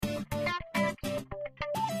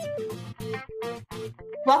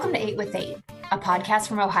Welcome to 8 with 8, a podcast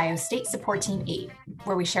from Ohio State Support Team 8,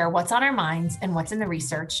 where we share what's on our minds and what's in the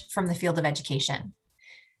research from the field of education.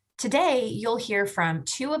 Today, you'll hear from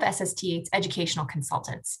two of SST8's educational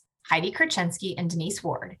consultants, Heidi Kurczynski and Denise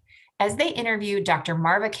Ward, as they interview Dr.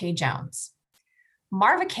 Marva K. Jones.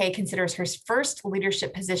 Marva K. considers her first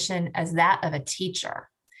leadership position as that of a teacher.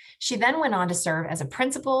 She then went on to serve as a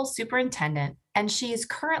principal, superintendent, and she is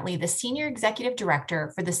currently the Senior Executive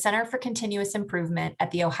Director for the Center for Continuous Improvement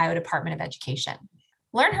at the Ohio Department of Education.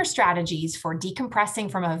 Learn her strategies for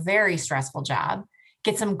decompressing from a very stressful job,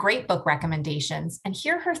 get some great book recommendations, and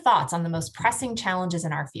hear her thoughts on the most pressing challenges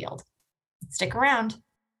in our field. Stick around.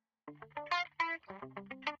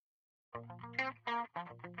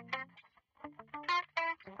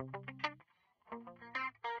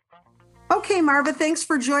 Okay, Marva, thanks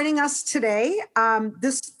for joining us today.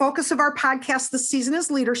 This focus of our podcast this season is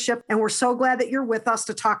leadership, and we're so glad that you're with us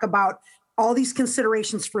to talk about all these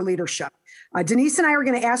considerations for leadership. Denise and I are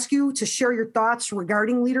going to ask you to share your thoughts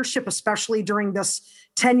regarding leadership, especially during this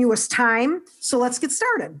tenuous time. So let's get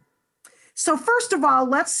started. So first of all,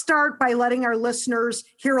 let's start by letting our listeners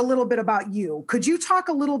hear a little bit about you. Could you talk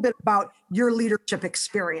a little bit about your leadership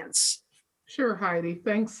experience? Sure, Heidi.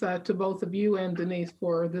 Thanks to both of you and Denise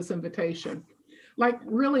for this invitation. Like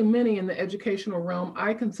really many in the educational realm,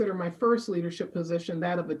 I consider my first leadership position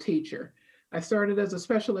that of a teacher. I started as a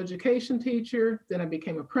special education teacher, then I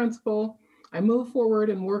became a principal. I moved forward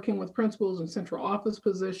in working with principals in central office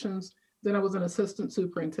positions, then I was an assistant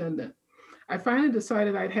superintendent. I finally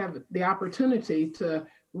decided I'd have the opportunity to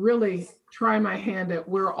really try my hand at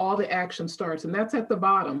where all the action starts, and that's at the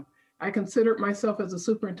bottom. I considered myself as a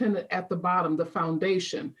superintendent at the bottom, the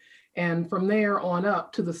foundation. And from there on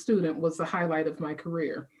up to the student was the highlight of my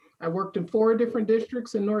career. I worked in 4 different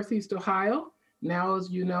districts in Northeast Ohio. Now, as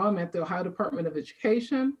you know, I'm at the Ohio Department of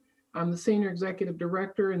Education. I'm the Senior Executive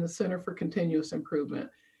Director in the Center for Continuous Improvement.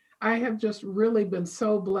 I have just really been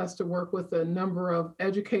so blessed to work with a number of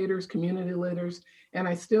educators, community leaders, and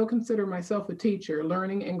I still consider myself a teacher,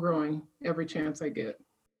 learning and growing every chance I get.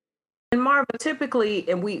 And Marva, typically,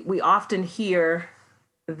 and we often hear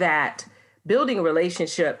that building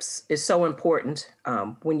relationships is so important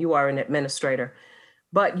when you are an administrator,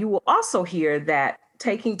 but you will also hear that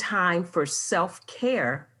taking time for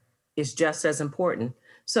self-care is just as important.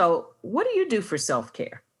 So what do you do for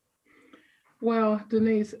self-care? Well,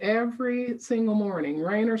 Denise, every single morning,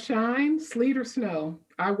 rain or shine, sleet or snow,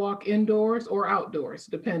 I walk indoors or outdoors,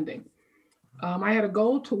 depending. I had a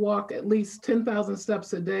goal to walk at least 10,000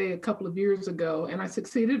 steps a day a couple of years ago, and I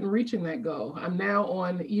succeeded in reaching that goal. I'm now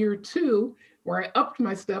on year 2, where I upped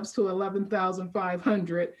my steps to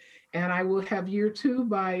 11,500, and I will have year 2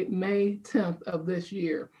 by May 10th of this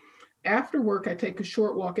year. After work, I take a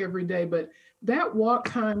short walk every day, but that walk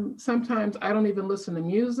time, sometimes I don't even listen to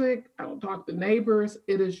music. I don't talk to neighbors.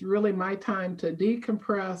 It is really my time to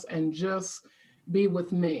decompress and just be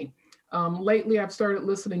with me. Lately, I've started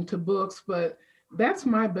listening to books, but that's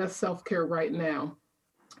my best self-care right now.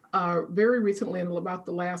 Very recently, in about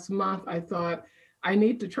the last month, I thought I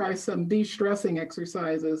need to try some de-stressing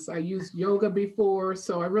exercises. I used yoga before,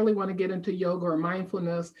 so I really want to get into yoga or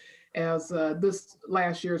mindfulness, as this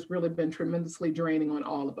last year has really been tremendously draining on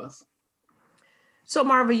all of us. So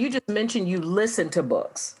Marva, you just mentioned you listen to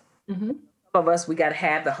books. Mm-hmm. Some of us, we got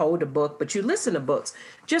to hold a book, but you listen to books.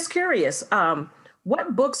 Just curious,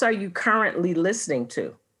 what books are you currently listening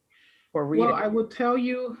to or reading? Well, I will tell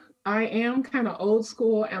you, I am kind of old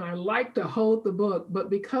school and I like to hold the book,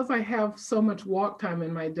 but because I have so much walk time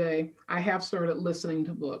in my day, I have started listening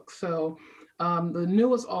to books. So the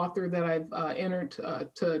newest author that I've entered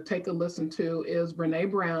to take a listen to is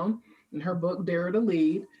Brené Brown and her book, Dare to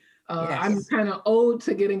Lead. Yes. I'm kind of old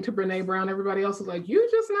to getting to Brené Brown. Everybody else is like, you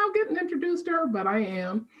just now getting introduced to her, but I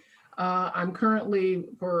am. I'm currently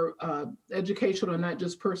for educational, not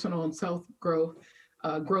just personal and self-growth,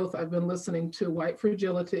 I've been listening to White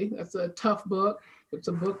Fragility. That's a tough book. It's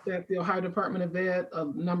a book that the Ohio Department of Ed, a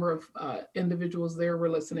number of individuals there were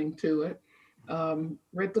listening to it.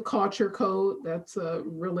 Read The Culture Code. That's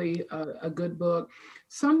really a good book.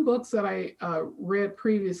 Some books that I read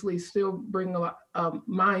previously still bring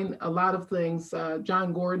mind a lot of things.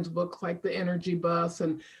 John Gordon's books like The Energy Bus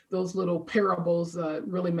and those little parables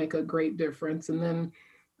really make a great difference. And then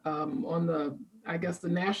on the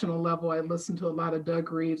national level, I listen to a lot of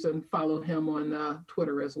Doug Reeves and follow him on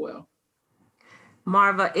Twitter as well.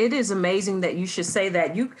 Marva, it is amazing that you should say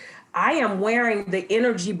that. I am wearing the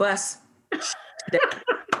Energy Bus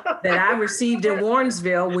that I received in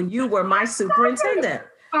Warrensville when you were my superintendent.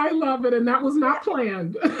 I love it. And that was not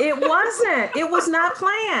planned. It wasn't. It was not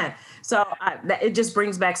planned. So it just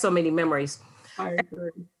brings back so many memories. I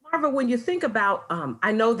agree. Marva, when you think about,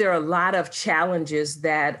 I know there are a lot of challenges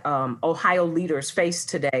that Ohio leaders face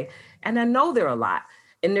today, and I know there are a lot,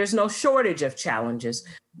 and there's no shortage of challenges.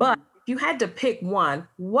 But if you had to pick one,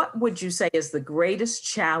 what would you say is the greatest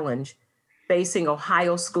challenge facing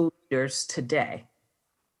Ohio school leaders today?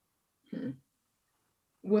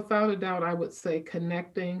 Without a doubt, I would say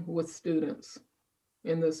connecting with students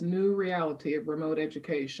in this new reality of remote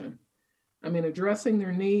education. I mean, addressing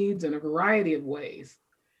their needs in a variety of ways.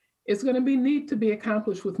 It's going to need to be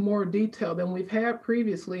accomplished with more detail than we've had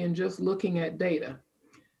previously in just looking at data.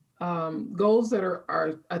 Goals that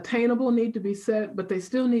are attainable need to be set, but they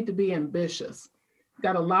still need to be ambitious.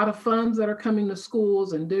 Got a lot of funds that are coming to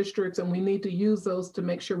schools and districts, and we need to use those to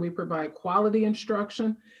make sure we provide quality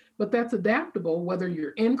instruction, but that's adaptable whether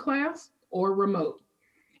you're in class or remote,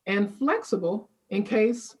 and flexible in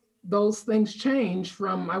case those things change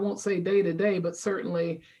from, I won't say day to day, but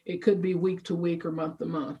certainly it could be week to week or month to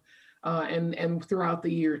month, and throughout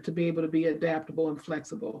the year, to be able to be adaptable and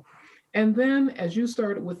flexible. And then, as you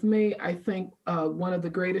started with me, I think one of the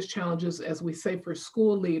greatest challenges, as we say, for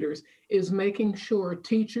school leaders is making sure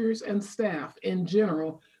teachers and staff in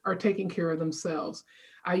general are taking care of themselves.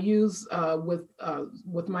 I use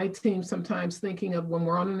with my team sometimes thinking of when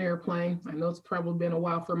we're on an airplane. I know it's probably been a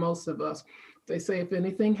while for most of us. They say if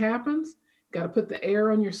anything happens, got to put the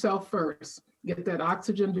air on yourself first. Get that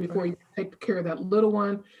oxygen before you take care of that little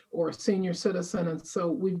one or a senior citizen. And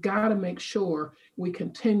so we've got to make sure we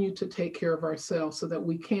continue to take care of ourselves so that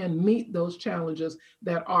we can meet those challenges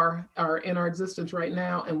that are in our existence right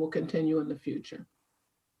now and will continue in the future.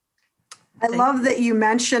 I love that you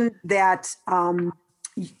mentioned that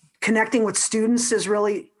connecting with students is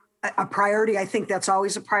really a priority. I think that's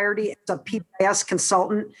always a priority. As a PBIS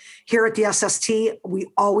consultant here at the SST, we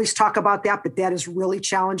always talk about that, but that is really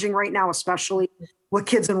challenging right now, especially with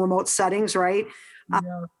kids in remote settings, right?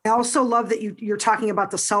 Yeah. I also love that you're talking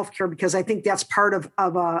about the self-care, because I think that's part of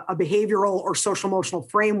a behavioral or social emotional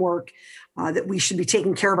framework that we should be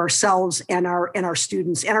taking care of ourselves and our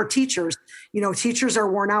students and our teachers. You know, teachers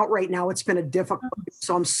are worn out right now. It's been a difficult,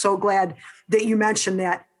 so I'm so glad that you mentioned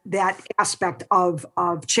that aspect of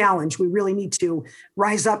challenge. We really need to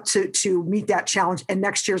rise up to meet that challenge. And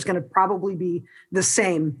next year is going to probably be the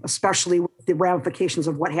same, especially with the ramifications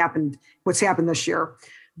of what's happened this year.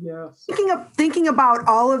 Yes. Thinking about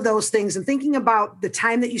all of those things and thinking about the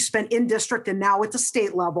time that you spent in district and now at the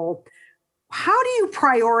state level, how do you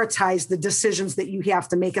prioritize the decisions that you have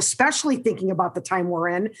to make, especially thinking about the time we're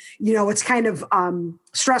in? You know, it's kind of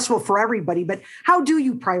stressful for everybody, but how do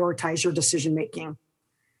you prioritize your decision making?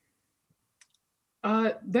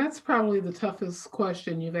 That's probably the toughest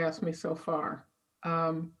question you've asked me so far.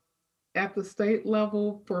 At the state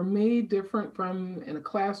level, for me, different from in a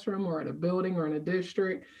classroom or in a building or in a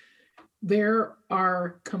district, there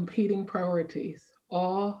are competing priorities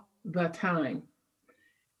all the time.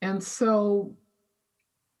 And so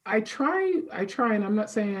I try, and I'm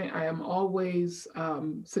not saying I am always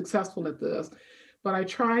successful at this, but I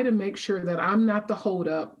try to make sure that I'm not the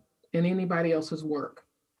holdup in anybody else's work.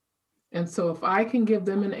 And so if I can give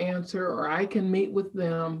them an answer or I can meet with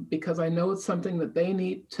them because I know it's something that they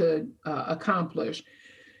need to accomplish,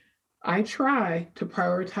 I try to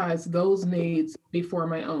prioritize those needs before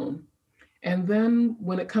my own. And then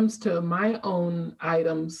when it comes to my own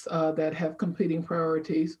items that have competing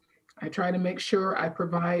priorities, I try to make sure I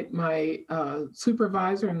provide my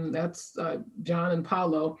supervisor, and that's John and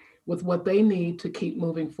Paulo, with what they need to keep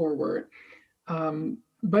moving forward.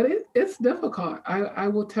 But it's difficult. I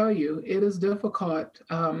will tell you, it is difficult.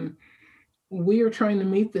 We are trying to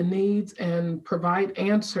meet the needs and provide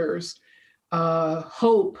answers,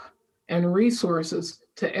 hope, and resources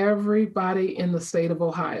to everybody in the state of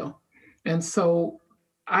Ohio. And so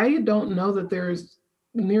I don't know that there's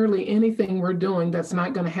nearly anything we're doing that's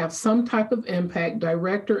not going to have some type of impact,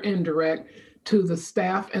 direct or indirect, to the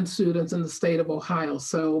staff and students in the state of Ohio.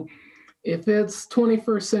 So if it's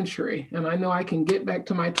 21st century, and I know I can get back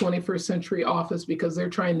to my 21st century office because they're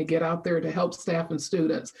trying to get out there to help staff and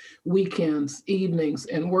students, weekends, evenings,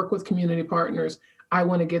 and work with community partners, I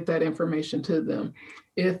want to get that information to them.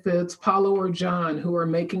 If it's Paulo or John who are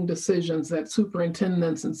making decisions that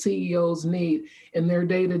superintendents and CEOs need in their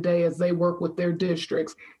day-to-day as they work with their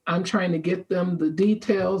districts, I'm trying to get them the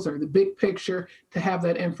details or the big picture to have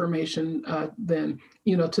that information then,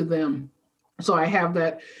 to them. So I have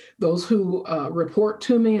those who report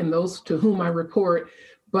to me and those to whom I report,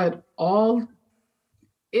 but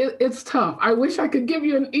it's tough. I wish I could give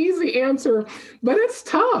you an easy answer, but it's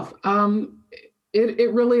tough.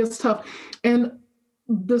 It really is tough. And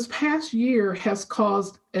this past year has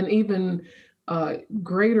caused an even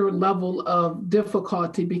greater level of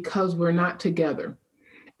difficulty because we're not together.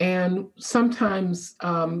 And sometimes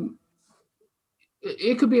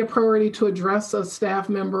it could be a priority to address a staff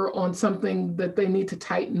member on something that they need to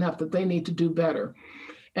tighten up, that they need to do better.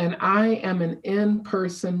 And I am an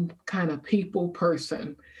in-person kind of people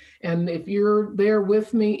person. And if you're there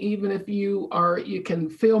with me, even if you can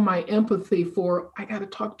feel my empathy for, I got to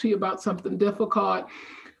talk to you about something difficult,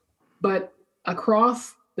 but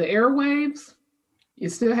across the airwaves, you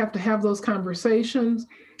still have to have those conversations.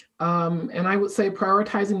 And I would say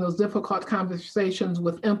prioritizing those difficult conversations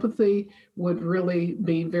with empathy would really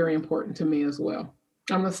be very important to me as well.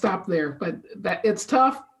 I'm going to stop there, but it's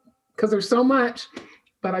tough because there's so much,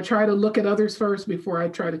 but I try to look at others first before I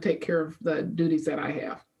try to take care of the duties that I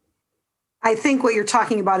have. I think what you're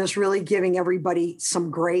talking about is really giving everybody some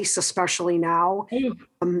grace, especially now.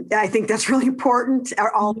 I think that's really important.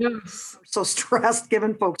 All Yes. so stressed,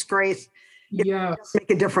 giving folks grace. Yes. Make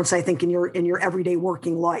a difference, I think, in your everyday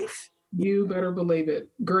working life. You better believe it.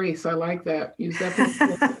 Grace, I like that. You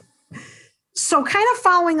definitely. So kind of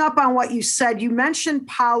following up on what you said, you mentioned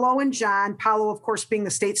Paulo and John, Paulo, of course, being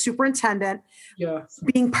the state superintendent, Yes.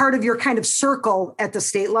 being part of your kind of circle at the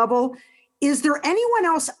state level. Is there anyone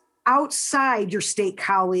else outside your state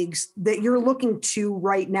colleagues that you're looking to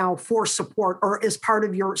right now for support or as part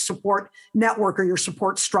of your support network or your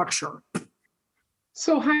support structure?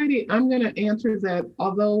 So Heidi, I'm going to answer that.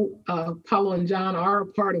 Although Paulo and John are a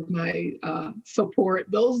part of my support,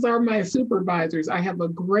 those are my supervisors. I have a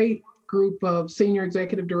great group of senior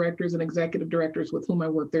executive directors and executive directors with whom I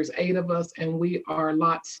work. There's 8 of us and we are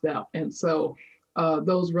lockstep. And so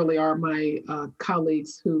those really are my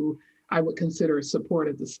colleagues who I would consider support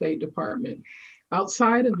at the State Department.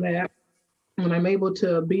 Outside of that, when I'm able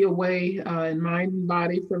to be away in mind and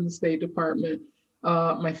body from the State Department,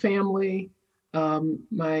 my family,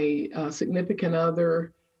 my significant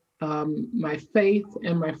other, my faith,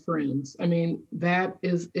 and my friends. I mean, that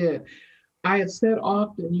is it. I have said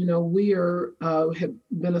often, we have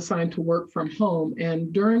been assigned to work from home.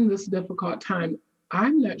 And during this difficult time,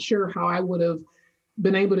 I'm not sure how I would have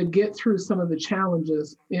been able to get through some of the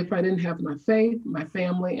challenges if I didn't have my faith, my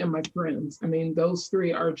family, and my friends. I mean, those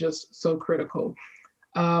 3 are just so critical.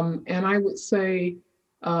 And I would say,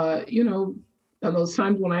 and those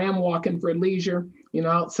times when I am walking for leisure,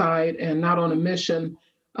 outside and not on a mission,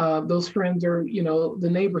 those friends are, the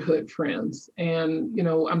neighborhood friends. And,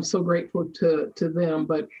 I'm so grateful to them.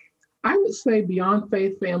 But I would say beyond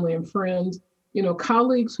faith, family, and friends,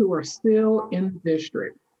 colleagues who are still in the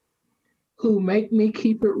district, who make me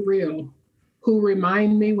keep it real, who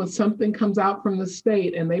remind me when something comes out from the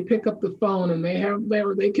state and they pick up the phone and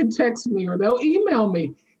they can text me or they'll email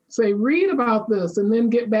me, say, read about this and then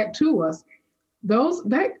get back to us.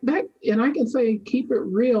 And I can say, keep it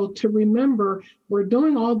real to remember we're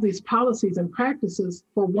doing all these policies and practices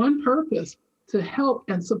for one purpose, to help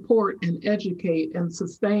and support and educate and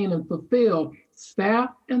sustain and fulfill staff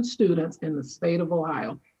and students in the state of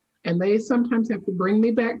Ohio. And they sometimes have to bring me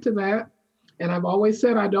back to that. And I've always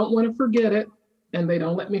said, I don't want to forget it, and they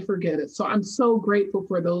don't let me forget it. So I'm so grateful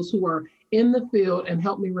for those who are in the field and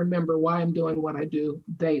help me remember why I'm doing what I do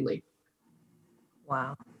daily.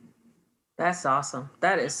 Wow. That's awesome.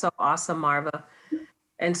 That is so awesome, Marva.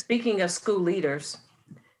 And speaking of school leaders,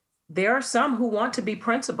 there are some who want to be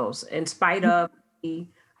principals in spite of the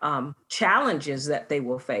challenges that they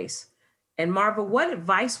will face. And Marva, what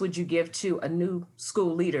advice would you give to a new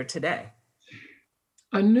school leader today?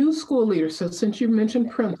 A new school leader. So since you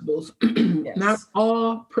mentioned principals, yes. Not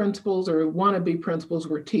all principals or wannabe principals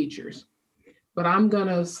were teachers, but I'm going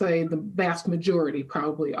to say the vast majority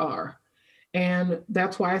probably are. And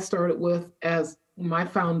that's why I started with as my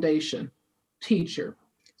foundation, teacher.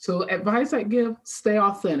 So advice I give, stay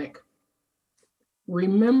authentic.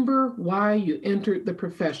 Remember why you entered the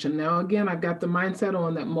profession. Now, again, I've got the mindset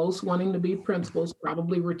on that most wanting to be principals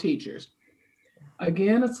probably were teachers.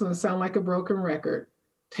 Again, it's going to sound like a broken record.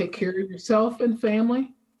 Take care of yourself and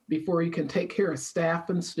family before you can take care of staff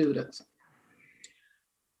and students.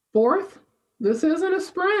 4th, this isn't a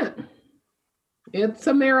sprint. It's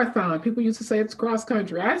a marathon. People used to say it's cross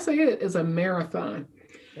country. I say it is a marathon.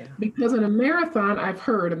 Yeah. Because in a marathon, I've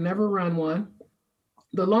never run one.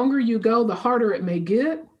 The longer you go, the harder it may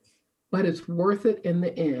get, but it's worth it in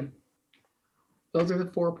the end. Those are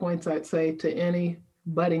the 4 points I'd say to any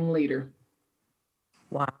budding leader.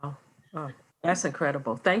 Wow. Oh, that's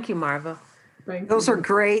incredible. Thank you, Marva. Those are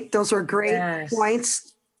great. Those are great yes.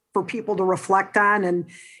 points for people to reflect on. And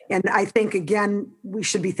I think, again, we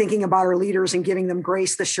should be thinking about our leaders and giving them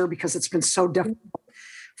grace this year because it's been so difficult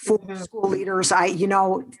for school leaders.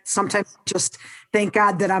 Sometimes just thank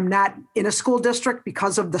God that I'm not in a school district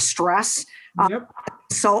because of the stress.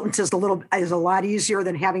 Consultant is a lot easier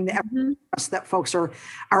than having the stress that folks are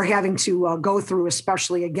having to go through,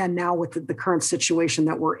 especially again now with the current situation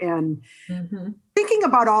that we're in. Thinking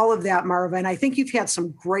about all of that, Marva, and I think you've had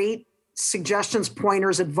some great suggestions,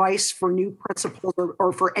 pointers, advice for new principals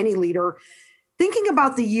or for any leader. Thinking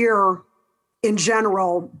about the year in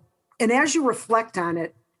general, and as you reflect on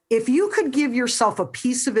it, if you could give yourself a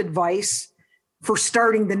piece of advice for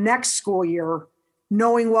starting the next school year,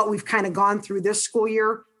 knowing what we've kind of gone through this school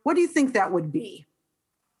year, what do you think that would be?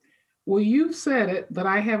 Well, you've said it, but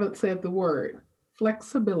I haven't said the word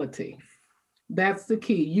flexibility. That's the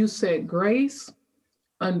key. You said grace,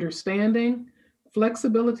 understanding.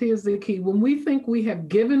 Flexibility is the key. When we think we have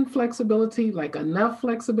given flexibility, like enough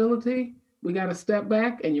flexibility, we got to step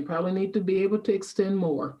back, and you probably need to be able to extend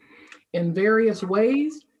more in various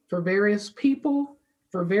ways, for various people,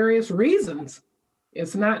 for various reasons.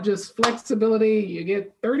 It's not just flexibility. You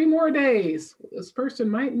get 30 more days. This person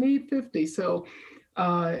might need 50. So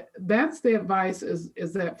that's the advice,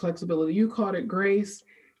 is that flexibility. You called it grace.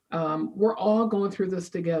 We're all going through this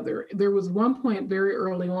together. There was one point very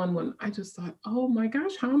early on when I just thought, oh my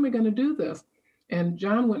gosh, how am I going to do this? And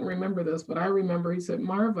John wouldn't remember this, but I remember he said,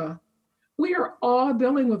 Marva, we are all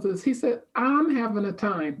dealing with this. He said, I'm having a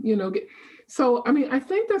time, So, I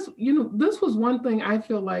think that's, this was one thing I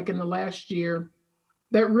feel like in the last year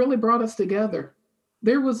that really brought us together.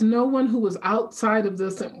 There was no one who was outside of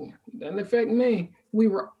this and it didn't affect me. We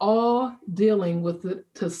were all dealing with it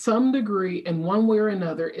to some degree in one way or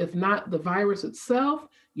another. If not the virus itself,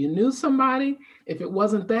 you knew somebody. If it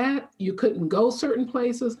wasn't that, you couldn't go certain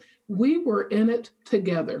places. We were in it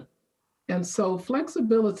together. And so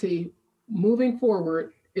flexibility moving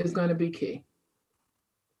forward is going to be key.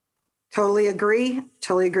 Totally agree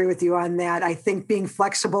with you on that. I think being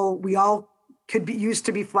flexible, we all could be used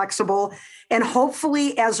to be flexible. And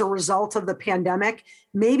hopefully as a result of the pandemic,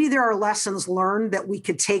 maybe there are lessons learned that we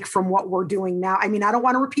could take from what we're doing now. I don't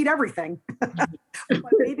want to repeat everything, but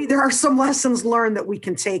maybe there are some lessons learned that we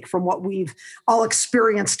can take from what we've all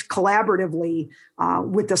experienced collaboratively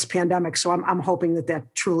with this pandemic. So I'm hoping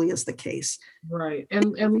that truly is the case. Right.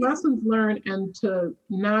 And lessons learned, and to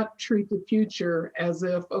not treat the future as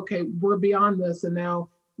if, okay, we're beyond this and now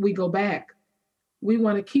we go back. We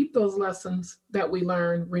want to keep those lessons that we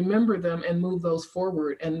learned, remember them, and move those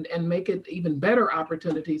forward and make it even better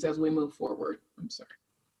opportunities as we move forward. I'm sorry.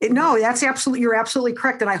 No, you're absolutely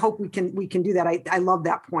correct. And I hope we can do that. I love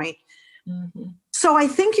that point. Mm-hmm. So I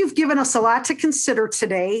think you've given us a lot to consider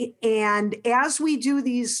today. And as we do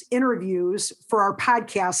these interviews for our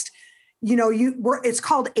podcast, it's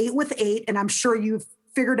called 8 with 8. And I'm sure you've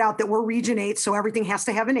figured out that we're Region 8, so everything has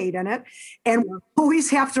to have an 8 in it. And we always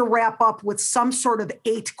have to wrap up with some sort of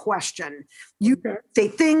 8 question. You say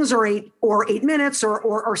things or 8 minutes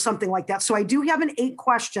or something like that. So I do have an 8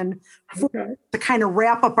 question to kind of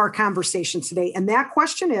wrap up our conversation today. And that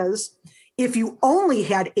question is, if you only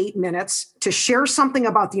had 8 minutes to share something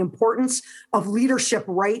about the importance of leadership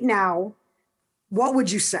right now, what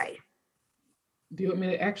would you say? Do you want me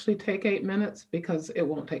to actually take 8 minutes? Because it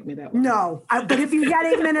won't take me that long. No, but if you had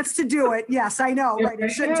 8 minutes to do it, yes, I know, right? It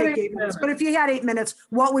shouldn't take 8 minutes. But if you had 8 minutes,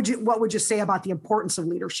 what would you say about the importance of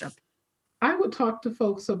leadership? I would talk to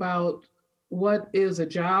folks about what is a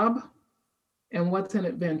job and what's an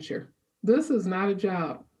adventure. This is not a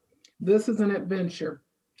job. This is an adventure.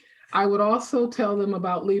 I would also tell them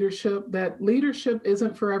about leadership, that leadership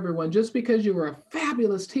isn't for everyone. Just because you were a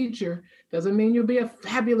fabulous teacher doesn't mean you'll be a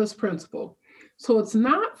fabulous principal. So it's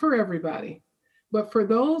not for everybody, but for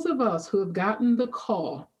those of us who have gotten the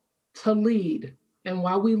call to lead, and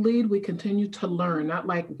while we lead, we continue to learn, not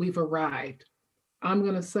like we've arrived. I'm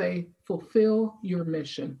going to say, fulfill your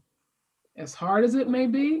mission. As hard as it may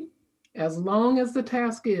be, as long as the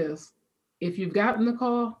task is, if you've gotten the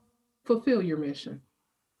call, fulfill your mission.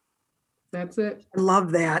 That's it. I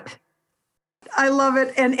love that. I love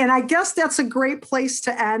it. And I guess that's a great place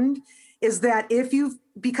to end, is that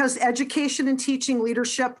because education and teaching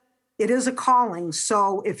leadership, it is a calling.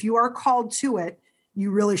 So if you are called to it,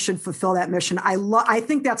 you really should fulfill that mission. I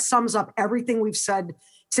think that sums up everything we've said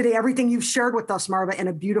today, everything you've shared with us, Marva, in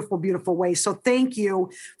a beautiful, beautiful way. So thank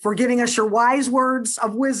you for giving us your wise words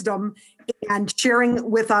of wisdom and sharing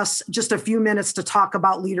with us just a few minutes to talk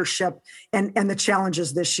about leadership and the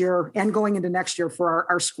challenges this year and going into next year for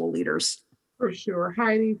our school leaders. For sure.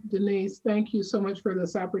 Heidi, Denise, thank you so much for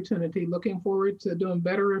this opportunity. Looking forward to doing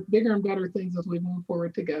better, bigger and better things as we move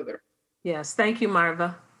forward together. Yes. Thank you,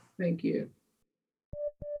 Marva. Thank you.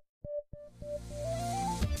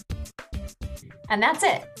 And that's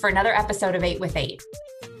it for another episode of 8 with 8.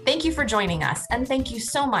 Thank you for joining us, and thank you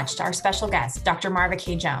so much to our special guest, Dr. Marva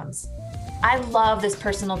K. Jones. I love this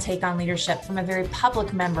personal take on leadership from a very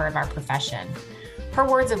public member of our profession. Her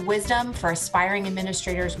words of wisdom for aspiring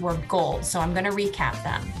administrators were gold, so I'm going to recap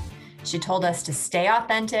them. She told us to stay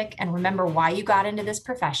authentic and remember why you got into this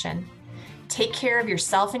profession. Take care of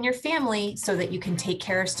yourself and your family so that you can take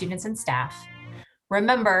care of students and staff.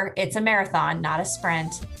 Remember, it's a marathon, not a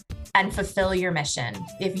sprint. And fulfill your mission.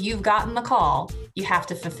 If you've gotten the call, you have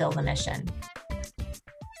to fulfill the mission.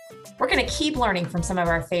 We're going to keep learning from some of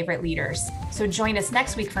our favorite leaders. So join us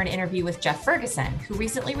next week for an interview with Jeff Ferguson, who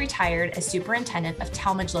recently retired as superintendent of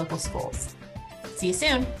Talmadge Local Schools. See you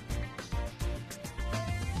soon.